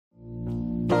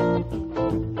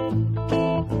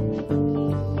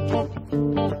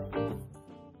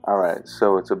Alright,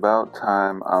 so it's about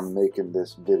time I'm making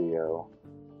this video,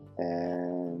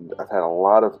 and I've had a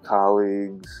lot of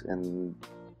colleagues, and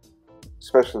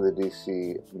especially the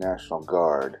DC National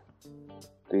Guard,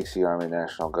 DC Army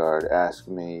National Guard, ask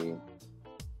me,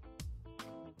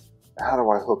 how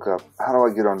do I hook up, how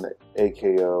do I get on the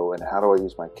AKO, and how do I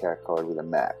use my CAC card with a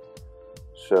Mac?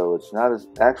 So it's not as,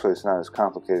 actually it's not as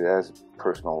complicated as a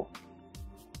personal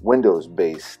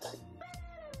Windows-based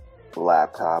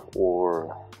laptop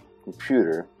or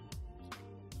computer.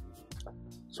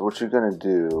 So what you're going to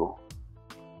do,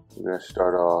 you're going to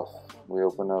start off, we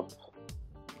open up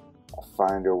a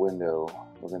Finder window.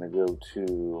 We're going to go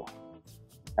to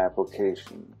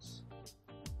Applications.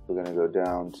 We're going to go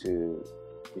down to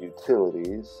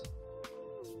Utilities,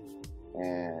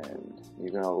 and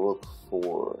you're going to look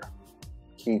for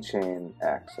Keychain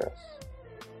Access.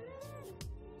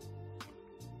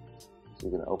 So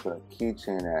you're going to open up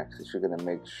Keychain Access. You're going to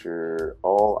make sure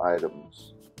all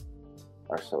items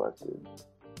are selected.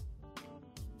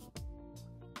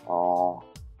 All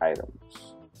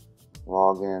items.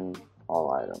 Login,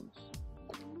 all items.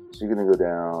 So you're going to go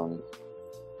down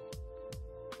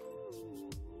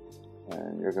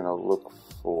and you're going to look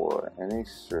for any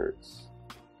certs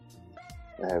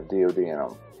that have DoD in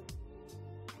them.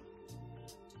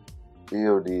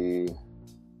 DoD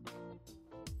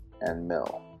and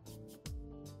MIL.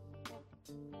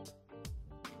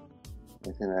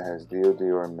 Anything that has DoD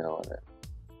or MIL in it.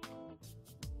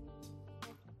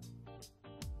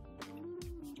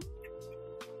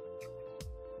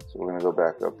 So we're going to go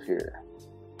back up here.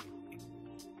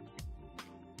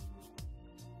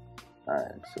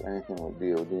 Alright, so anything with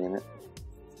DoD in it,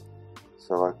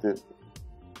 select it.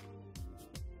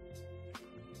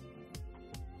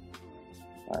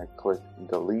 I click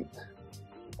delete.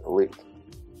 Delete.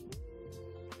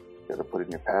 You gotta put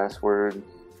in your password.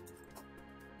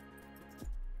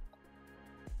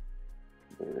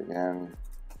 Do it again.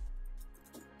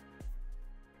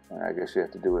 And I guess you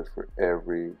have to do it for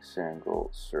every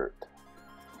single cert.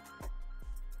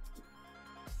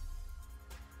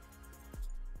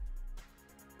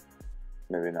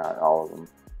 Maybe not all of them,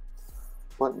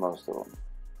 but most of them.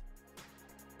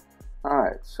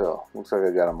 Alright, so looks like I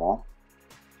got them all.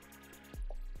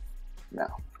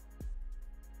 Now,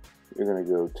 you're going to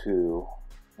go to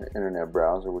the internet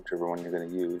browser, whichever one you're going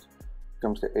to use. When it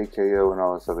comes to AKO and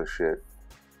all this other shit,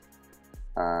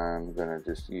 I'm going to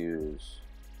just use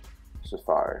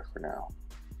Safari for now.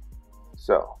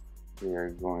 So, we are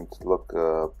going to look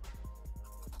up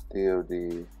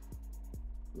DoD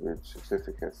with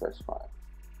certificates, that's fine.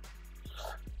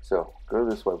 So, go to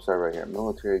this website right here,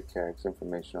 Military CAC's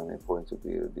information on the importance of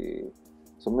DoD.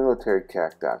 So,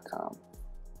 militarycac.com.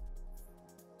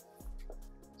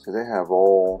 So they have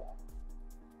all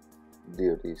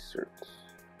DoD certs.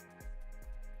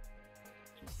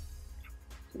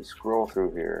 So you scroll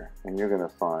through here and you're going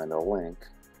to find a link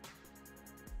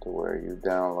to where you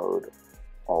download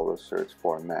all the certs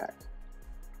for Mac.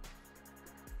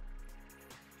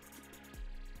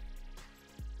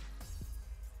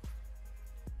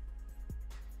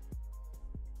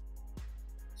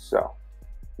 So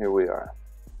here we are.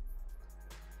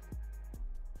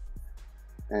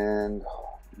 And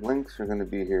links are going to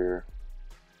be here.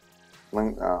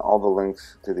 All the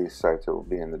links to these sites will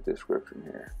be in the description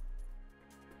here.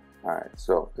 Alright,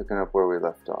 so picking up where we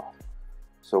left off.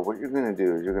 So what you're going to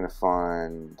do is you're going to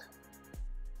find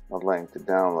a link to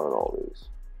download all these.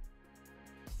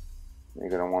 You're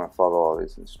going to want to follow all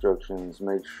these instructions.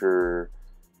 Make sure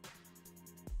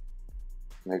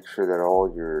that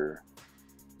all your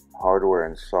hardware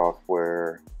and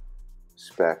software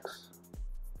specs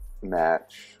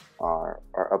match, are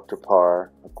up to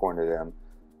par according to them.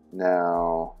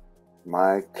 Now,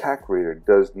 my CAC reader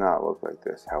does not look like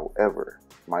this. However,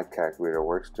 my CAC reader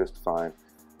works just fine.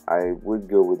 I would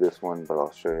go with this one, but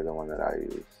I'll show you the one that I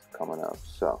use coming up.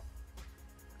 So,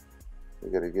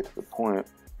 we got to get to the point.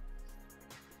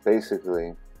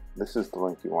 Basically, this is the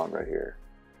link you want right here.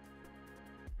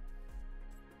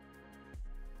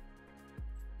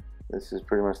 This is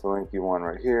pretty much the link you want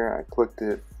right here. I clicked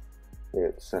it.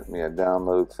 It sent me a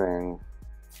download thing.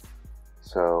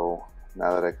 So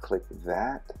now that I click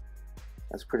that,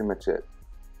 that's pretty much it.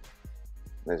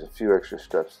 There's a few extra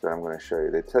steps that I'm going to show you.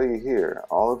 They tell you here,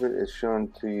 all of it is shown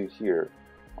to you here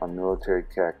on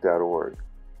militarycac.org,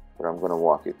 but I'm going to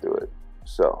walk you through it.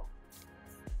 So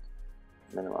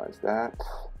minimize that.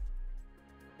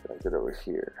 Drag it over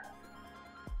here.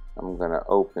 I'm going to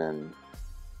open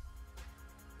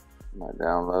my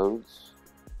downloads.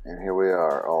 And here we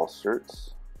are, all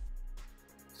certs.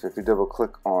 So if you double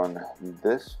click on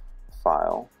this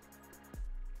file,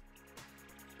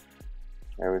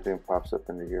 Everything pops up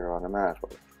into here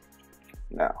automatically.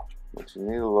 Now, what you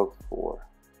need to look for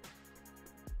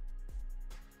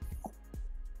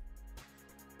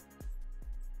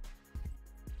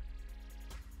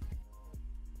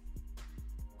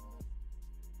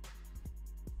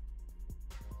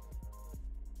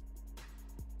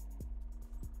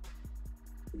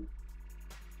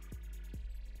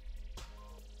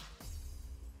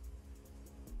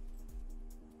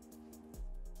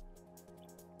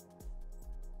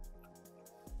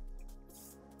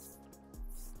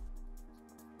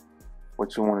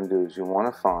what you want to do is you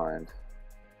want to find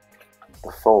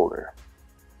the folder.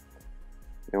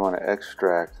 You want to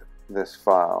extract this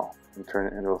file and turn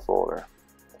it into a folder.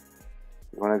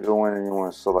 You want to go in and you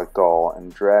want to select all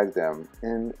and drag them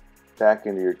back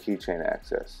into your keychain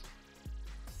access.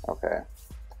 Okay.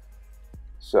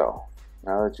 So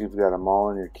now that you've got them all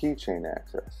in your keychain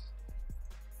access,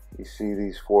 you see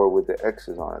these 4 with the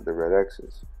X's on it, the red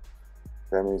X's.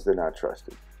 That means they're not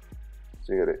trusted.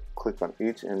 So you got to click on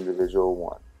each individual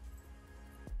one,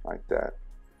 like that.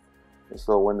 This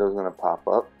little window is going to pop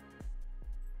up,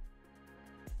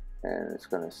 and it's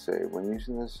going to say, when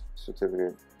using this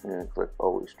certificate, you're going to click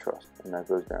Always Trust, and that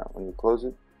goes down. When you close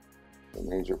it, it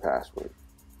needs your password.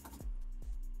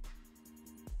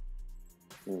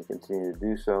 And you continue to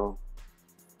do so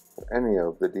for any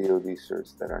of the DoD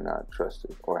certs that are not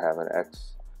trusted or have an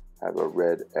X, have a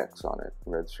red X on it,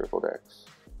 red circled X.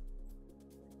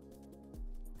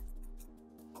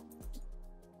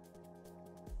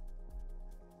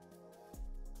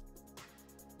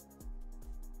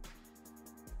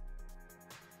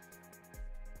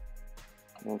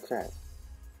 Okay,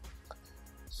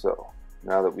 so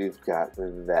now that we've got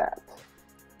that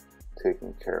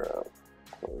taken care of,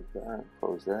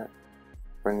 close that,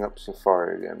 bring up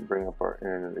Safari again, bring up our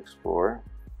Internet Explorer,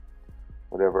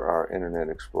 whatever our Internet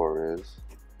Explorer is,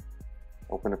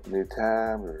 open up a new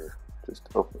tab or just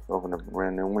open up a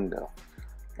brand new window.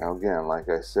 Now again, like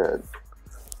I said,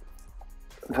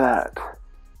 that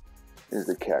is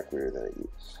the CAC reader that I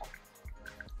use.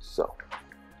 So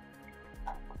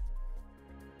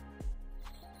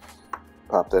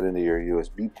pop that into your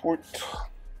USB port,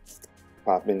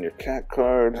 pop in your CAC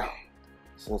card.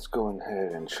 So let's go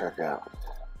ahead and check out.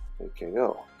 Okay,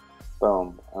 go.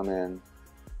 Boom, I'm in.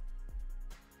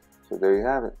 So there you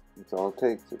have it. That's all it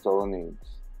takes. That's all it needs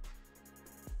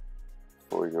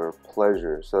for your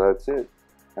pleasure. So that's it.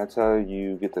 That's how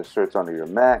you get the certs onto your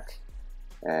Mac.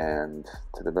 And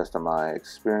to the best of my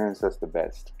experience, that's the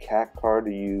best CAC card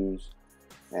to use.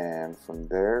 And from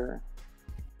there,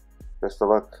 best of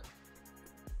luck,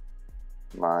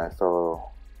 my fellow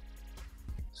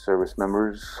service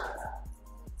members.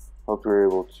 Hope you're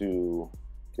able to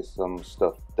get some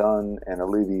stuff done and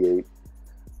alleviate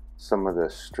some of the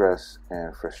stress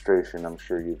and frustration I'm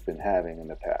sure you've been having in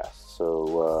the past.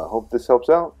 So hope this helps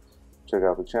out. Check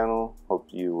out the channel. Hope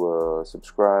you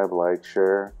subscribe, like,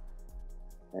 share,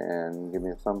 and give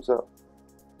me a thumbs up.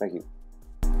 Thank you.